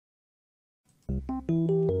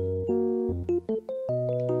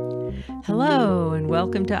Hello, and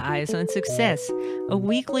welcome to Eyes on Success, a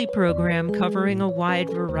weekly program covering a wide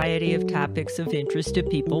variety of topics of interest to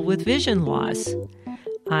people with vision loss.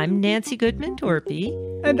 I'm Nancy Torpey.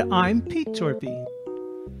 And I'm Pete Torpey.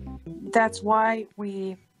 That's why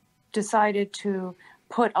we decided to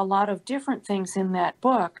put a lot of different things in that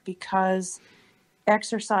book, because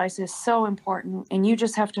exercise is so important, and you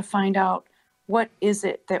just have to find out what is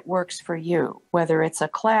it that works for you, whether it's a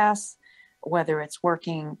class, whether it's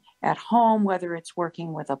working at home, whether it's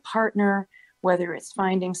working with a partner, whether it's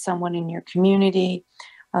finding someone in your community.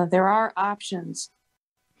 There are options.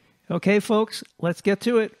 Okay, folks, let's get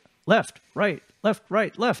to it. Left, right, left,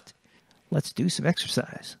 right, left. Let's do some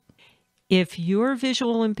exercise. If your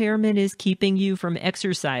visual impairment is keeping you from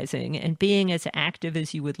exercising and being as active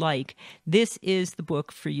as you would like, this is the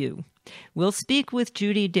book for you. We'll speak with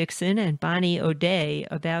Judy Dixon and Bonnie O'Day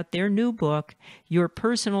about their new book, Your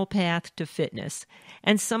Personal Path to Fitness,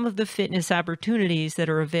 and some of the fitness opportunities that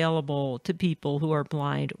are available to people who are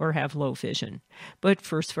blind or have low vision. But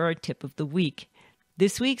first, for our tip of the week.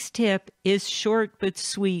 This week's tip is short but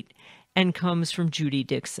sweet and comes from Judy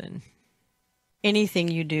Dixon. Anything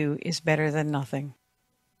you do is better than nothing.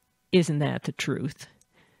 Isn't that the truth?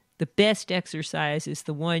 The best exercise is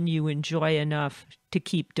the one you enjoy enough to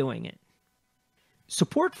keep doing it.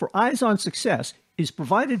 Support for Eyes on Success is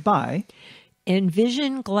provided by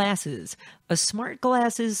Envision Glasses, a smart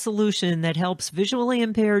glasses solution that helps visually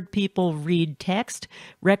impaired people read text,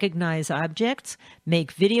 recognize objects,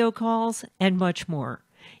 make video calls, and much more.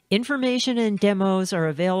 Information and demos are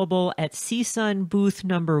available at CSUN booth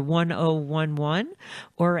number 1011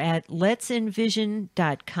 or at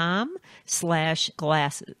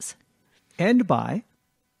letsenvision.com/glasses. And by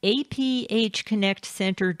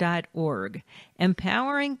aphconnectcenter.org,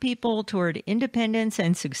 empowering people toward independence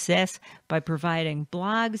and success by providing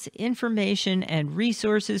blogs, information, and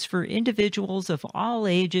resources for individuals of all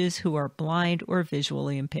ages who are blind or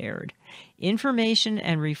visually impaired. Information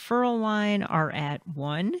and referral line are at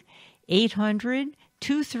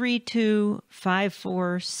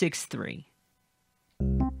 1-800-232-5463.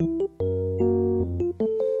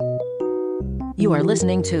 You are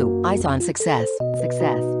listening to Eyes on Success.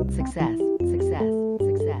 Success, success, success,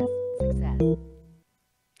 success, success.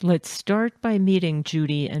 Let's start by meeting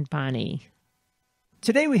Judy and Bonnie.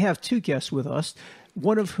 Today we have two guests with us,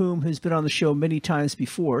 one of whom has been on the show many times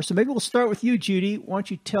before. So maybe we'll start with you, Judy. Why don't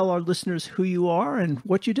you tell our listeners who you are and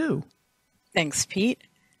what you do? Thanks, Pete.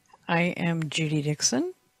 I am Judy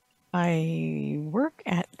Dixon. I work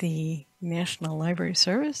at the National Library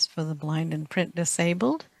Service for the Blind and Print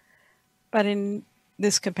Disabled. But in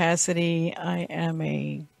this capacity, I am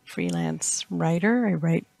a freelance writer. I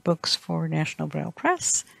write books for National Braille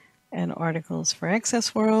Press and articles for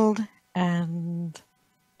Access World, and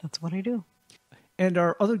that's what I do. And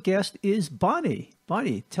our other guest is Bonnie.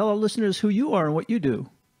 Bonnie, tell our listeners who you are and what you do.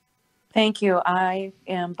 Thank you. I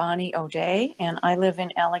am Bonnie O'Day, and I live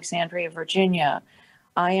in Alexandria, Virginia.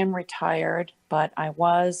 I am retired, but I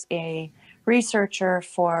was a researcher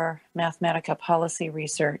for Mathematica policy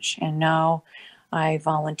research, and now I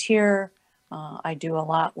volunteer. I do a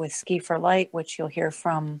lot with Ski for Light, which you'll hear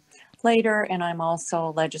from later, and I'm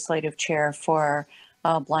also legislative chair for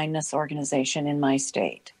a blindness organization in my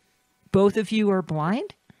state. Both of you are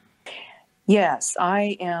blind? Yes,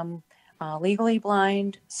 I am legally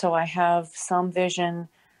blind, so I have some vision,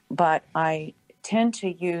 but I tend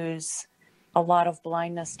to use a lot of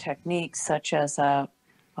blindness techniques such as a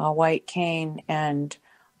white cane and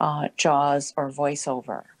JAWS or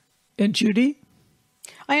voiceover. And Judy?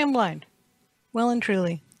 I am blind, well and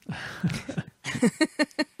truly.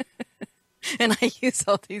 And I use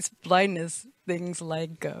all these blindness things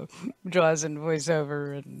like JAWS and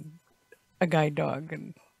voiceover and a guide dog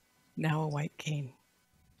and now a white cane.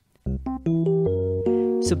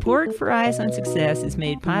 Support for Eyes on Success is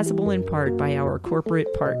made possible in part by our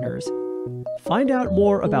corporate partners. Find out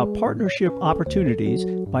more about partnership opportunities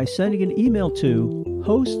by sending an email to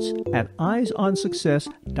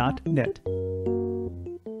hosts@eyesonsuccess.net.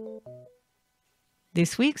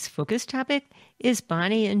 This week's focus topic is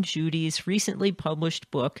Bonnie and Judy's recently published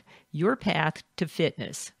book, Your Path to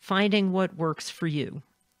Fitness, Finding What Works for You.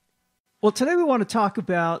 Well, today we want to talk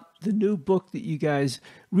about the new book that you guys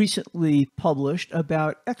recently published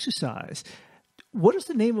about exercise. What is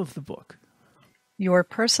the name of the book? Your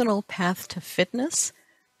Personal Path to Fitness,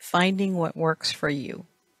 Finding What Works for You.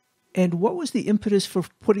 And what was the impetus for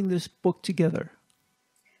putting this book together?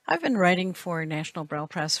 I've been writing for National Braille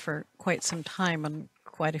Press for quite some time on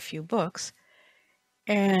quite a few books.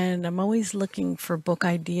 And I'm always looking for book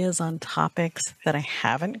ideas on topics that I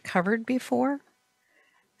haven't covered before.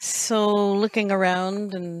 So looking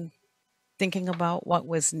around and thinking about what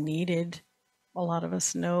was needed, a lot of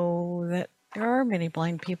us know that there are many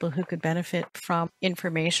blind people who could benefit from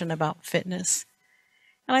information about fitness.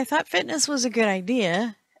 And I thought fitness was a good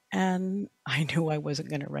idea, and I knew I wasn't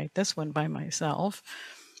going to write this one by myself.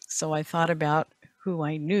 So I thought about who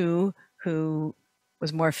I knew who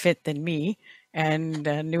was more fit than me and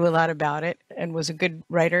knew a lot about it and was a good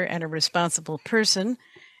writer and a responsible person.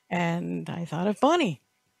 And I thought of Bonnie.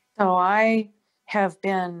 So I have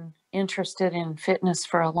been interested in fitness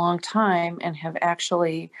for a long time and have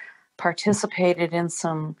actually participated in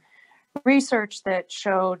some research that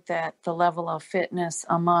showed that the level of fitness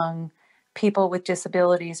among people with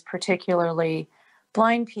disabilities, particularly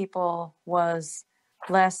blind people, was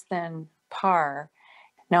less than par.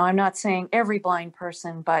 Now, I'm not saying every blind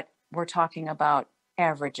person, but we're talking about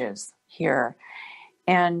averages here.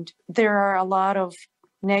 And there are a lot of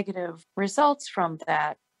negative results from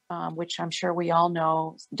that, which I'm sure we all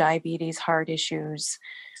know: diabetes, heart issues,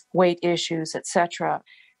 weight issues, etc.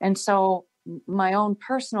 And so my own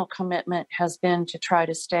personal commitment has been to try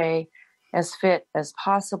to stay as fit as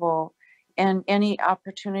possible. And any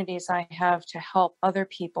opportunities I have to help other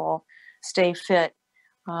people stay fit,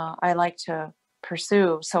 I like to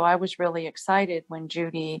pursue. So I was really excited when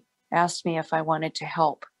Judy asked me if I wanted to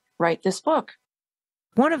help write this book.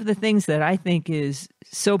 One of the things that I think is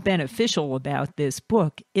so beneficial about this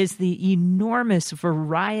book is the enormous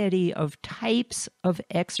variety of types of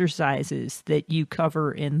exercises that you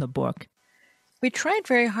cover in the book. We tried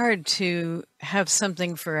very hard to have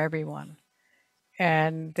something for everyone.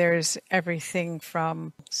 And there's everything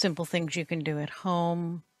from simple things you can do at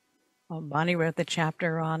home. Bonnie wrote the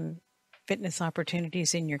chapter on fitness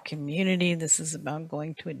opportunities in your community. This is about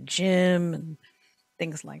going to a gym and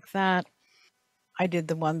things like that. I did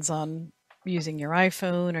the ones on using your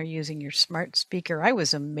iPhone or using your smart speaker. I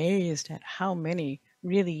was amazed at how many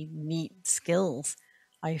really neat skills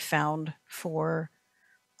I found for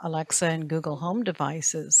Alexa and Google Home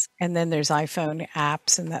devices. And then there's iPhone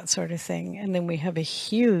apps and that sort of thing. And then we have a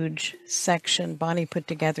huge section. Bonnie put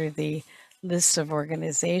together the list of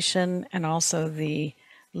organization and also the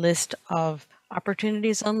list of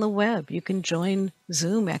opportunities on the web. You can join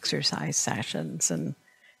Zoom exercise sessions, and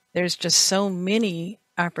there's just so many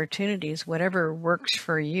opportunities. Whatever works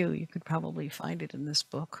for you, you could probably find it in this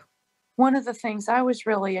book. One of the things I was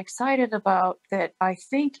really excited about that I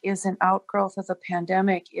think is an outgrowth of the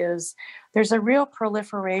pandemic is there's a real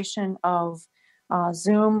proliferation of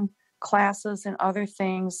Zoom classes and other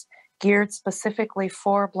things geared specifically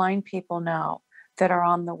for blind people now that are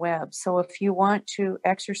on the web. So if you want to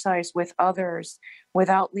exercise with others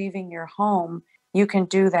without leaving your home, you can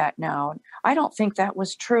do that now. I don't think that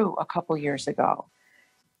was true a couple years ago.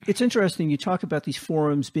 It's interesting you talk about these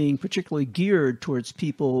forums being particularly geared towards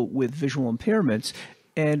people with visual impairments.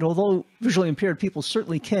 And although visually impaired people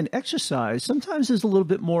certainly can exercise, sometimes there's a little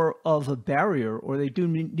bit more of a barrier, or they do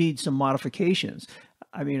need some modifications.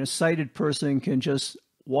 I mean, a sighted person can just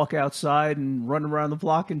walk outside and run around the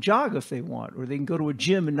block and jog if they want, or they can go to a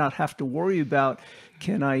gym and not have to worry about,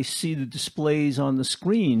 can I see the displays on the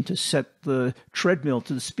screen to set the treadmill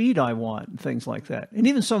to the speed I want, and things like that. And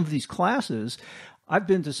even some of these classes, I've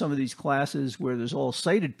been to some of these classes where there's all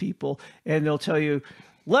sighted people, and they'll tell you,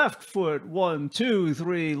 left foot, 1, 2,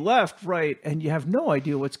 3, left, right, and you have no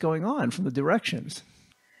idea what's going on from the directions.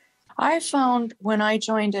 I found when I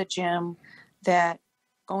joined a gym that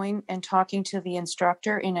going and talking to the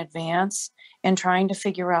instructor in advance and trying to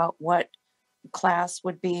figure out what class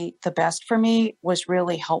would be the best for me was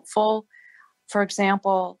really helpful. For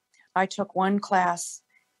example, I took one class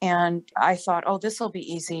and I thought, oh, this will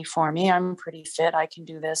be easy for me. I'm pretty fit. I can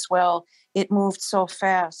do this. Well, it moved so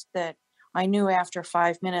fast that I knew after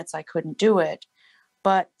 5 minutes I couldn't do it.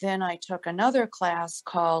 But then I took another class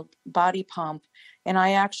called Body Pump, and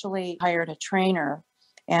I actually hired a trainer.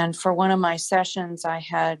 And for one of my sessions, I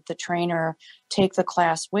had the trainer take the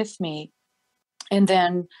class with me. And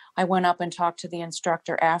then I went up and talked to the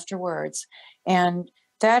instructor afterwards. And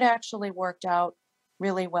that actually worked out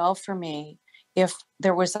really well for me. If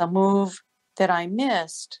there was a move that I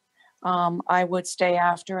missed, I would stay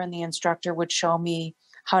after and the instructor would show me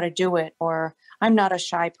how to do it. Or I'm not a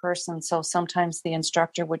shy person, so sometimes the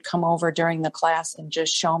instructor would come over during the class and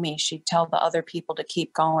just show me. She'd tell the other people to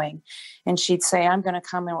keep going. And she'd say, I'm going to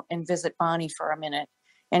come and visit Bonnie for a minute.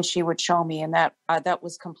 And she would show me, and that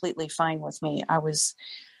was completely fine with me. I was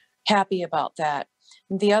happy about that.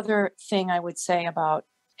 The other thing I would say about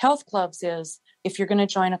health clubs is if you're going to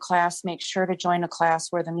join a class, make sure to join a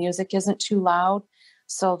class where the music isn't too loud.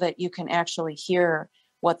 so that you can actually hear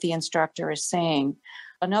what the instructor is saying.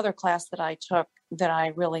 Another class that I took that I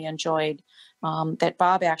really enjoyed, that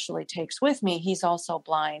Bob actually takes with me, he's also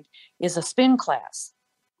blind, is a spin class.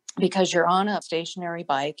 Because you're on a stationary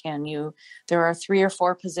bike and there are 3 or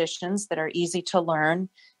 4 positions that are easy to learn,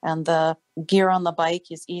 and the gear on the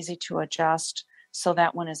bike is easy to adjust. So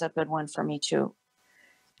that one is a good one for me too.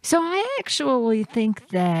 So I actually think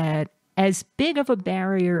that as big of a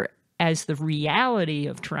barrier as the reality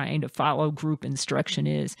of trying to follow group instruction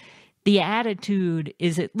is, the attitude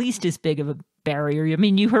is at least as big of a barrier. I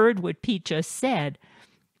mean, you heard what Pete just said.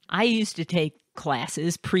 I used to take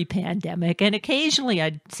classes pre-pandemic, and occasionally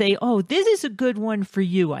I'd say, oh, this is a good one for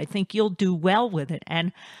you. I think you'll do well with it.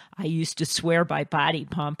 And I used to swear by body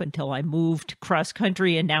pump until I moved cross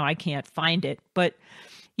country, and now I can't find it. But,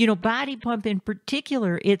 body pump in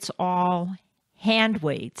particular, it's all hand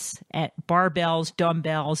weights at barbells,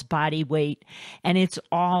 dumbbells, body weight, and it's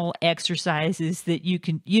all exercises that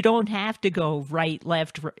you don't have to go right,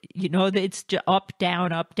 left, it's up,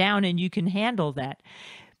 down, and you can handle that.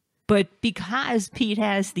 But because Pete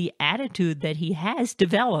has the attitude that he has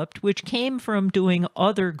developed, which came from doing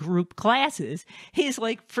other group classes, he's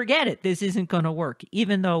like, forget it, this isn't going to work.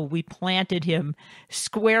 Even though we planted him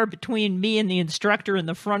square between me and the instructor in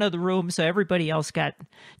the front of the room so everybody else got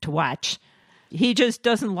to watch, he just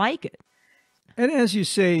doesn't like it. And as you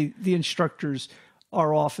say, the instructors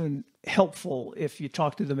are often helpful. If you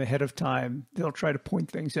talk to them ahead of time, they'll try to point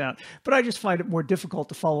things out. But I just find it more difficult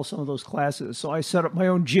to follow some of those classes. So I set up my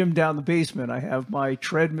own gym down the basement. I have my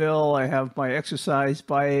treadmill, I have my exercise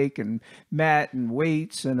bike and mat and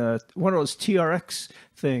weights and one of those TRX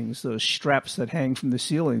things, those straps that hang from the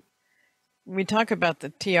ceiling. We talk about the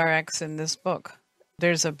TRX in this book.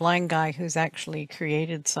 There's a blind guy who's actually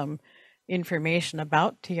created some information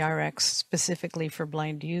about TRX specifically for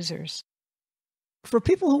blind users. For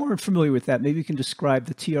people who aren't familiar with that, maybe you can describe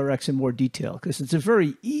the TRX in more detail, because it's a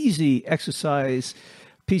very easy exercise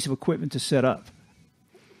piece of equipment to set up.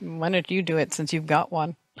 Why don't you do it since you've got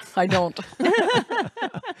one? I don't.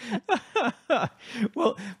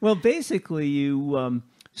 Well, basically you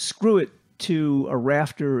screw it to a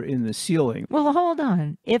rafter in the ceiling. Well, hold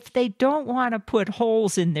on. If they don't want to put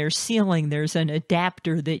holes in their ceiling, there's an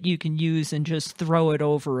adapter that you can use and just throw it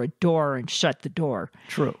over a door and shut the door.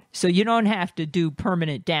 True. So you don't have to do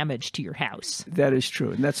permanent damage to your house. That is true.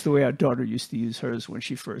 And that's the way our daughter used to use hers when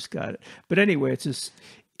she first got it. But anyway,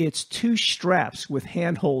 it's 2 straps with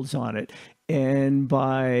handholds on it. And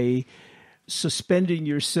by suspending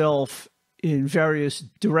yourself in various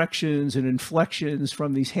directions and inflections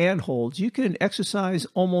from these handholds, you can exercise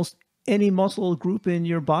almost any muscle group in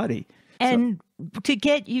your body. And to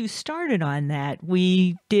get you started on that,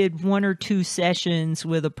 we did 1 or 2 sessions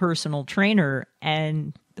with a personal trainer,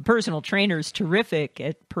 and the personal trainer is terrific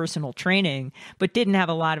at personal training, but didn't have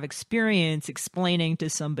a lot of experience explaining to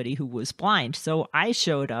somebody who was blind. So I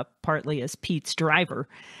showed up partly as Pete's driver,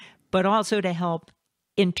 but also to help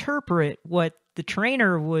interpret what the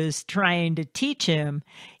trainer was trying to teach him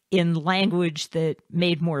in language that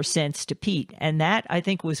made more sense to Pete. And that, I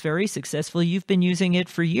think, was very successful. You've been using it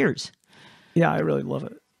for years. Yeah, I really love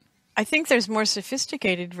it. I think there's more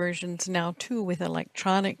sophisticated versions now, too, with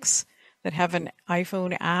electronics that have an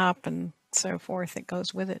iPhone app and so forth that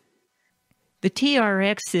goes with it. The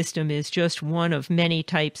TRX system is just one of many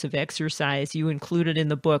types of exercise you included in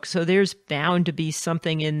the book, so there's bound to be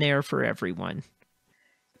something in there for everyone.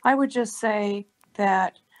 I would just say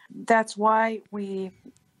that that's why we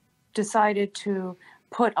decided to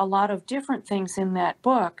put a lot of different things in that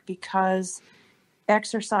book, because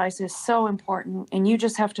exercise is so important, and you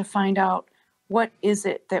just have to find out what is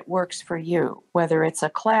it that works for you, whether it's a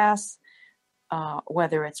class,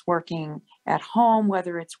 whether it's working at home,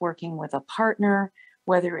 whether it's working with a partner,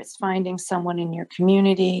 whether it's finding someone in your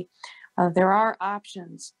community. There are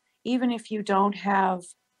options. Even if you don't have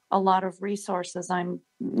a lot of resources, I'm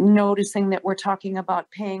noticing that we're talking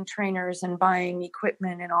about paying trainers and buying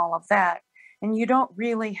equipment and all of that. And you don't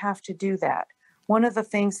really have to do that. One of the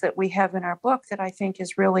things that we have in our book that I think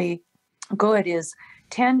is really good is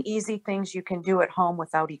 10 easy things you can do at home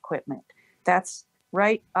without equipment. That's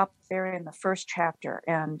right up there in the first chapter.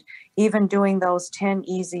 And even doing those 10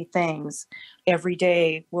 easy things every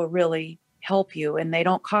day will really help you. And they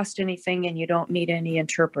don't cost anything, and you don't need any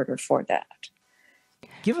interpreter for that.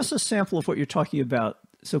 Give us a sample of what you're talking about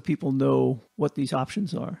so people know what these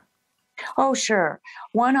options are. Oh, sure.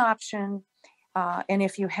 One option, and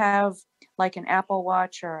if you have like an Apple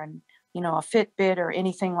Watch or a Fitbit or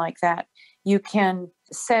anything like that, you can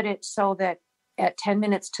set it so that at 10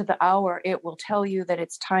 minutes to the hour, it will tell you that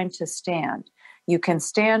it's time to stand. You can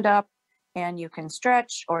stand up and you can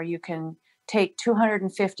stretch, or you can take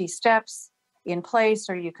 250 steps in place,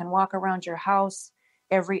 or you can walk around your house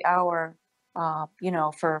every hour,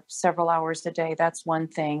 for several hours a day. That's one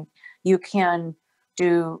thing. You can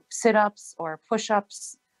do sit-ups or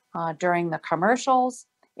push-ups during the commercials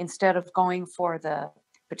instead of going for the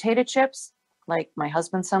potato chips like my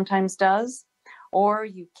husband sometimes does. Or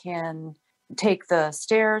you can take the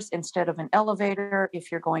stairs instead of an elevator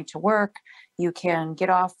if you're going to work. You can get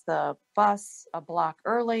off the bus a block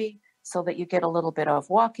early so that you get a little bit of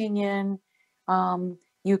walking in.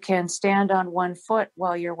 You can stand on one foot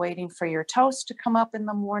while you're waiting for your toast to come up in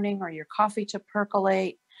the morning or your coffee to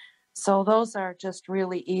percolate. So those are just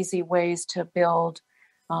really easy ways to build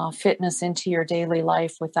fitness into your daily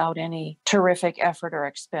life without any terrific effort or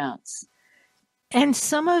expense. And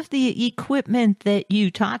some of the equipment that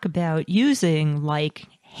you talk about using, like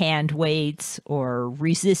hand weights or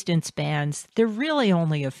resistance bands, they're really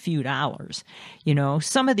only a few dollars.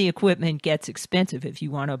 Some of the equipment gets expensive if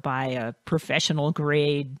you want to buy a professional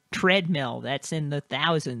grade treadmill that's in the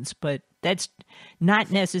thousands, but that's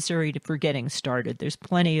not necessary for getting started. There's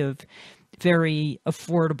plenty of very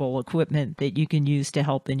affordable equipment that you can use to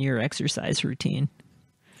help in your exercise routine.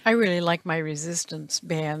 I really like my resistance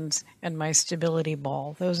bands and my stability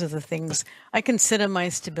ball. Those are the things I consider my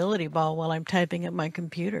stability ball while I'm typing at my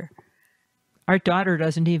computer. Our daughter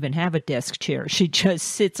doesn't even have a desk chair. She just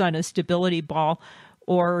sits on a stability ball,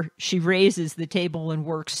 or she raises the table and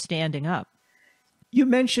works standing up. You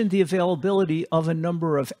mentioned the availability of a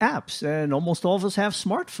number of apps, and almost all of us have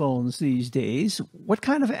smartphones these days. What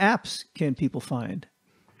kind of apps can people find?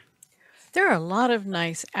 There are a lot of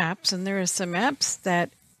nice apps, and there are some apps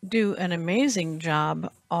that do an amazing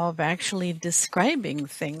job of actually describing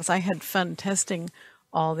things. I had fun testing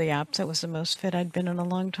all the apps. It was the most fit I'd been in a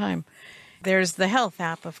long time. There's the health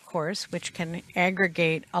app, of course, which can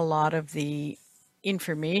aggregate a lot of the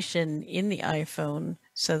information in the iPhone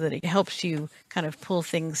so that it helps you kind of pull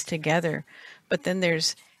things together. But then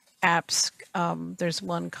there's apps. There's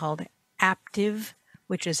one called Aptive,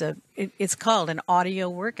 which is it's called an audio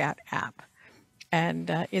workout app.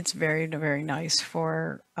 And it's very, very nice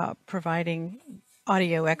for providing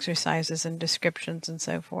audio exercises and descriptions and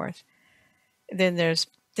so forth. Then there's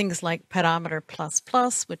things like Pedometer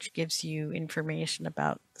Plus, which gives you information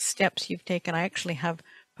about steps you've taken. I actually have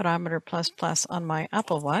Pedometer Plus on my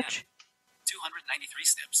Apple Watch. 293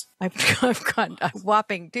 steps. I've got a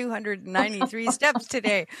whopping 293 steps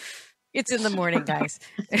today. It's in the morning, guys.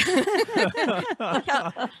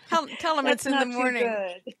 Tell them it's in the morning.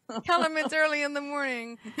 Tell them it's early in the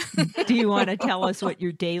morning. Do you want to tell us what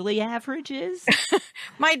your daily average is?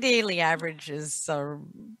 My daily average is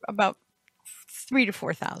about 3,000 to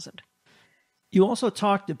 4,000. You also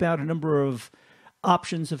talked about a number of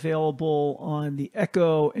options available on the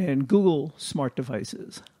Echo and Google smart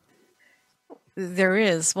devices. There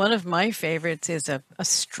is. One of my favorites is a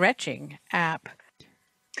stretching app.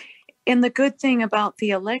 And the good thing about the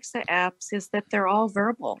Alexa apps is that they're all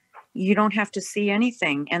verbal. You don't have to see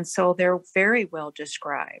anything. And so they're very well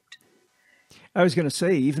described. I was going to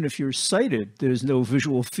say, even if you're sighted, there's no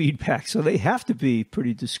visual feedback. So they have to be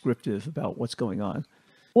pretty descriptive about what's going on.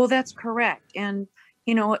 Well, that's correct. And,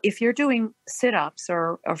 if you're doing sit-ups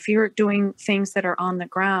or if you're doing things that are on the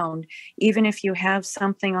ground, even if you have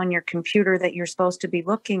something on your computer that you're supposed to be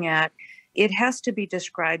looking at, it has to be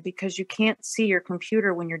described because you can't see your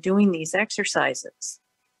computer when you're doing these exercises.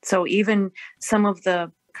 So even some of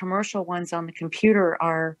the commercial ones on the computer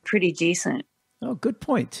are pretty decent. Oh, good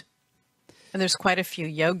point. And there's quite a few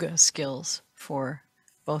yoga skills for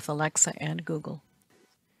both Alexa and Google.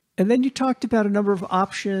 And then you talked about a number of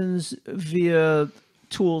options via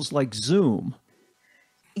tools like Zoom.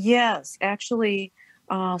 Yes, actually,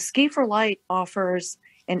 Ski for Light offers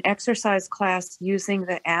an exercise class using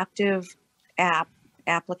the Aptive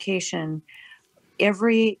application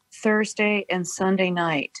every Thursday and Sunday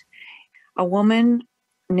night. A woman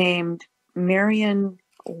named Marion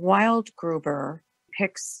Wildgruber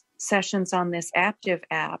picks sessions on this Aptive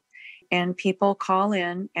app, and people call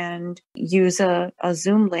in and use a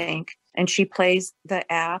Zoom link, and she plays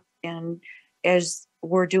the app, and as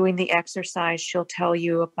we're doing the exercise, she'll tell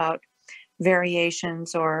you about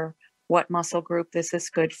variations or what muscle group this is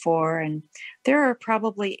good for. And there are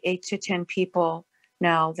probably 8 to 10 people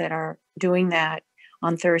now that are doing that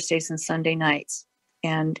on Thursdays and Sunday nights.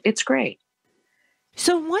 And it's great.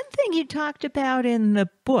 So one thing you talked about in the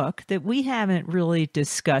book that we haven't really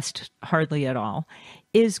discussed hardly at all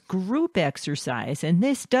is group exercise. And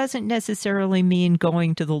this doesn't necessarily mean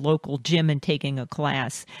going to the local gym and taking a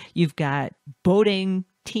class. You've got boating,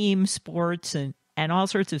 team sports, and and all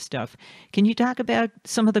sorts of stuff. Can you talk about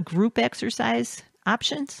some of the group exercise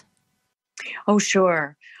options? Oh,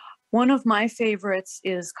 sure. One of my favorites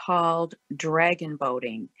is called dragon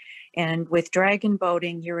boating. And with dragon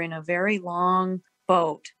boating, you're in a very long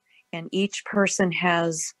boat, and each person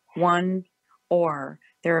has one oar.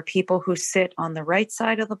 There are people who sit on the right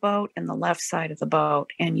side of the boat and the left side of the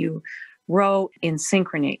boat, and you row in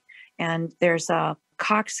synchrony. And there's a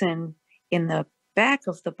coxswain in the back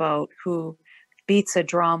of the boat who beats a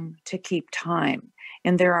drum to keep time.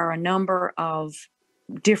 And there are a number of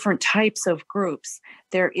different types of groups.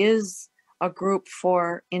 There is a group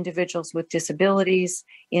for individuals with disabilities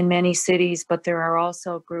in many cities, but there are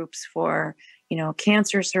also groups for,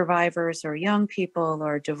 cancer survivors or young people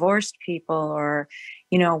or divorced people or,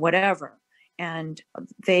 whatever. And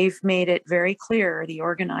they've made it very clear, the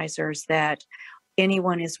organizers, that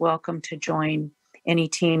anyone is welcome to join any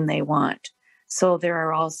team they want. So there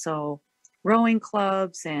are also rowing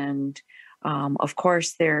clubs, and of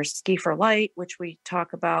course there's Ski for Light, which we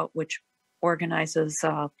talk about, which organizes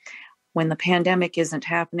when the pandemic isn't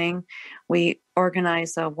happening. We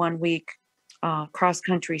organize a 1-week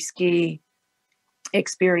cross-country ski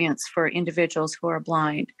experience for individuals who are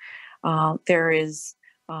blind. There is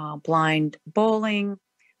blind bowling.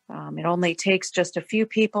 It only takes just a few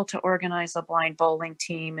people to organize a blind bowling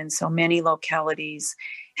team, and so many localities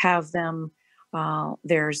have them.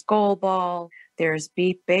 There's goalball, there's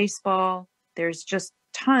beep baseball, there's just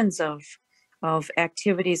tons of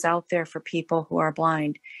activities out there for people who are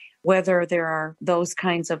blind. Whether there are those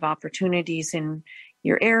kinds of opportunities in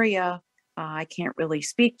your area, I can't really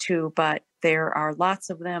speak to, but there are lots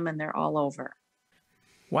of them and they're all over.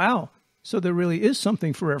 Wow. So there really is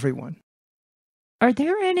something for everyone. Are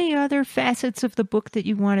there any other facets of the book that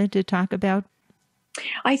you wanted to talk about?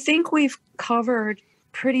 I think we've covered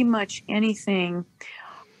pretty much anything.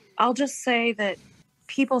 I'll just say that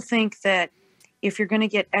people think that if you're going to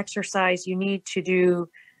get exercise, you need to do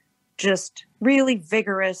just really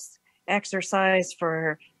vigorous exercise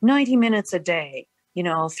for 90 minutes a day,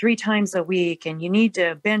 3 times a week, and you need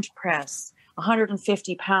to bench press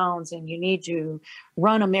 150 pounds, and you need to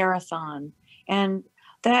run a marathon. And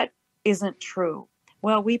that isn't true.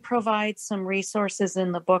 Well, we provide some resources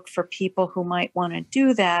in the book for people who might want to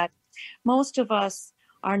do that. Most of us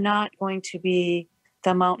are not going to be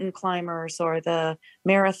the mountain climbers or the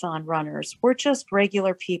marathon runners. We're just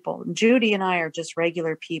regular people. Judy and I are just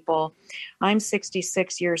regular people. I'm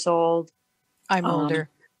 66 years old. I'm older.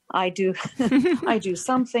 I do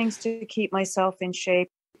some things to keep myself in shape,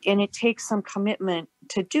 and it takes some commitment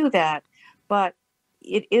to do that. But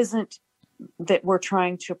it isn't that we're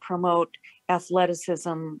trying to promote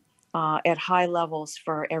athleticism at high levels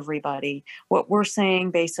for everybody. What we're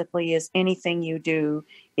saying basically is anything you do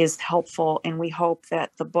is helpful, and we hope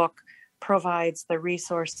that the book provides the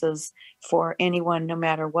resources for anyone, no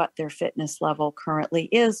matter what their fitness level currently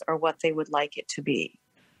is or what they would like it to be.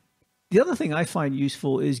 The other thing I find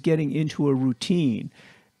useful is getting into a routine.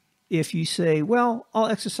 If you say, well, I'll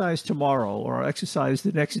exercise tomorrow, or I'll exercise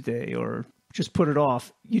the next day, or just put it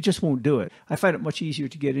off, you just won't do it. I find it much easier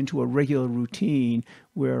to get into a regular routine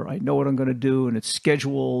where I know what I'm going to do and it's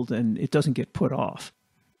scheduled and it doesn't get put off.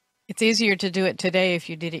 It's easier to do it today if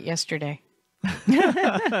you did it yesterday.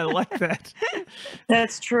 I like that.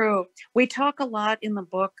 That's true. We talk a lot in the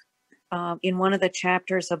book, in one of the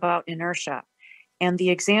chapters, about inertia. And the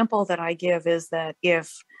example that I give is that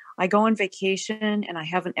if I go on vacation and I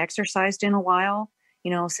haven't exercised in a while,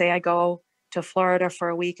 say I go to Florida for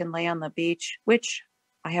a week and lay on the beach, which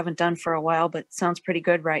I haven't done for a while, but sounds pretty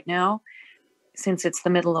good right now since it's the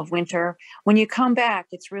middle of winter. When you come back,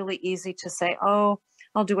 it's really easy to say, oh,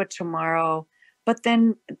 I'll do it tomorrow. But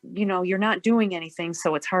then, you're not doing anything,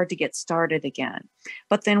 so it's hard to get started again.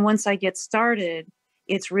 But then once I get started,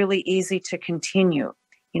 it's really easy to continue.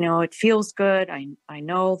 It feels good. I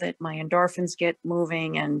know that my endorphins get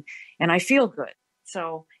moving and I feel good.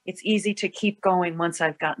 So it's easy to keep going once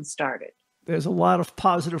I've gotten started. There's a lot of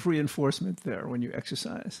positive reinforcement there when you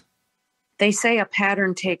exercise. They say a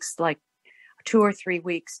pattern takes like 2 or 3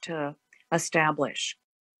 weeks to establish.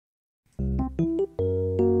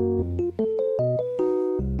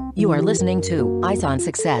 You are listening to Eyes on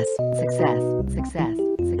Success. Success, success,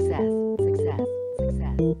 success, success,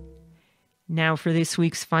 success. Now for this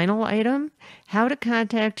week's final item, how to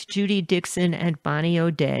contact Judy Dixon and Bonnie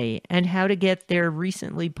O'Day, and how to get their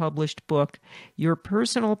recently published book, Your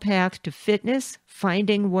Personal Path to Fitness,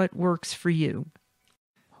 Finding What Works for You.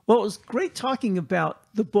 Well, it was great talking about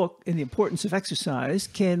the book and the importance of exercise.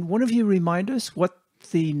 Can one of you remind us what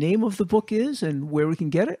the name of the book is and where we can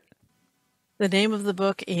get it? The name of the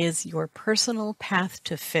book is Your Personal Path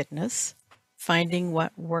to Fitness, Finding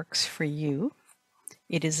What Works for You.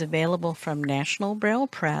 It is available from National Braille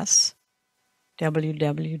Press,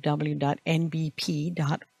 www.nbp.org.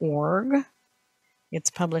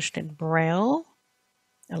 It's published in Braille,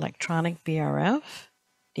 electronic BRF,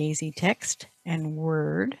 Daisy Text, and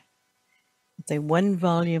Word. It's a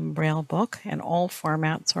one-volume Braille book, and all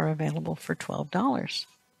formats are available for $12.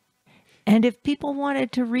 And if people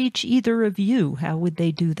wanted to reach either of you, how would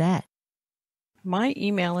they do that? My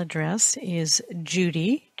email address is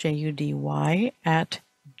Judy, Judy, at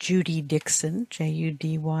JudyDixon,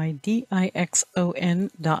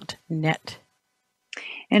 JudyDixon.net.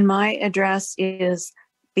 And my address is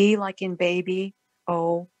B like in baby,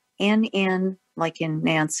 ONN like in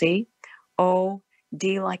Nancy, OD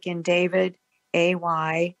like in David,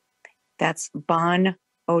 AY. That's Bon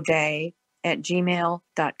O'Day at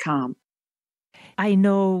gmail.com. I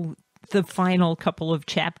know the final couple of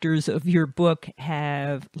chapters of your book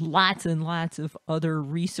have lots and lots of other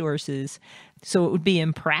resources, so it would be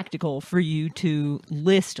impractical for you to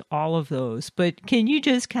list all of those. But can you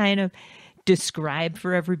just kind of describe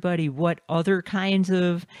for everybody what other kinds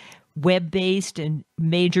of web-based and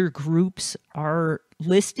major groups are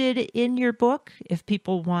listed in your book, if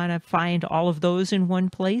people want to find all of those in one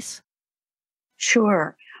place?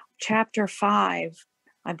 Sure. Chapter 5,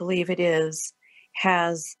 I believe it is,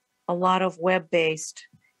 has a lot of web-based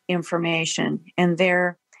information, and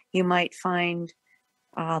there you might find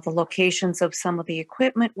the locations of some of the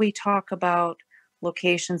equipment we talk about,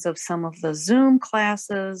 locations of some of the Zoom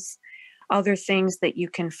classes, other things that you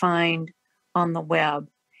can find on the web.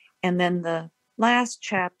 And then the last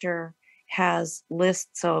chapter has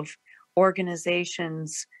lists of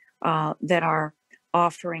organizations that are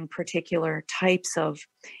offering particular types of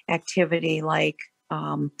activity, like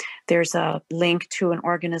there's a link to an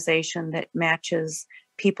organization that matches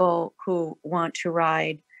people who want to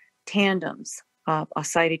ride tandems, a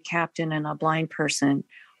sighted captain and a blind person,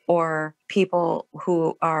 or people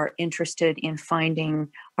who are interested in finding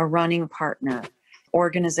a running partner,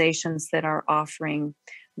 organizations that are offering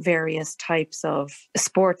various types of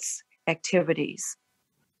sports activities.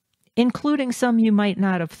 Including some you might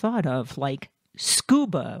not have thought of, like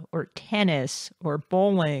scuba or tennis or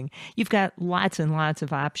bowling. You've got lots and lots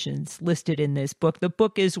of options listed in this book. The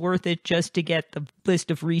book is worth it just to get the list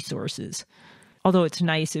of resources. Although it's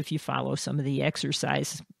nice if you follow some of the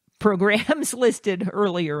exercise programs listed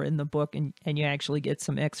earlier in the book and you actually get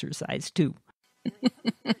some exercise too.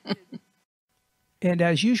 And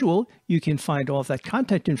as usual, you can find all of that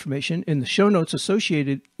contact information in the show notes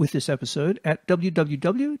associated with this episode at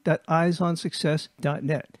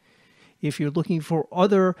www.eyesonsuccess.net. If you're looking for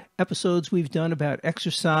other episodes we've done about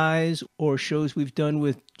exercise or shows we've done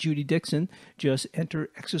with Judy Dixon, just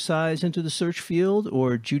enter exercise into the search field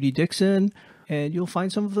or Judy Dixon, and you'll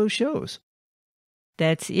find some of those shows.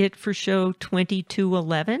 That's it for show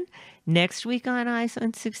 2211. Next week on Eyes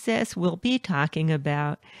on Success, we'll be talking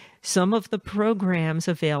about some of the programs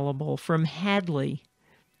available from Hadley.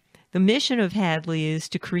 The mission of Hadley is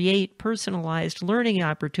to create personalized learning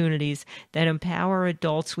opportunities that empower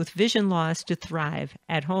adults with vision loss to thrive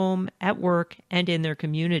at home, at work, and in their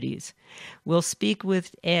communities. We'll speak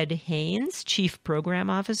with Ed Haynes, Chief Program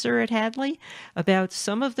Officer at Hadley, about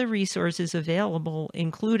some of the resources available,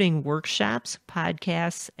 including workshops,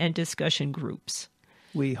 podcasts, and discussion groups.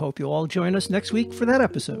 We hope you'll all join us next week for that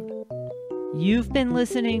episode. You've been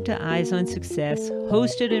listening to Eyes on Success,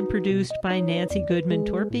 hosted and produced by Nancy Goodman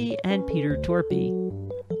Torpey and Peter Torpey.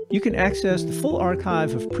 You can access the full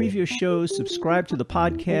archive of previous shows, subscribe to the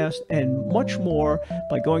podcast, and much more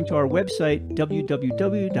by going to our website,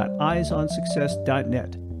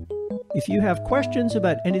 www.eyesonsuccess.net. If you have questions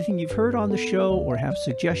about anything you've heard on the show or have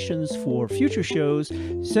suggestions for future shows,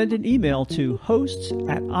 send an email to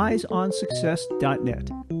hosts@eyesonsuccess.net.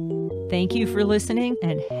 Thank you for listening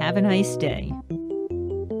and have a nice day.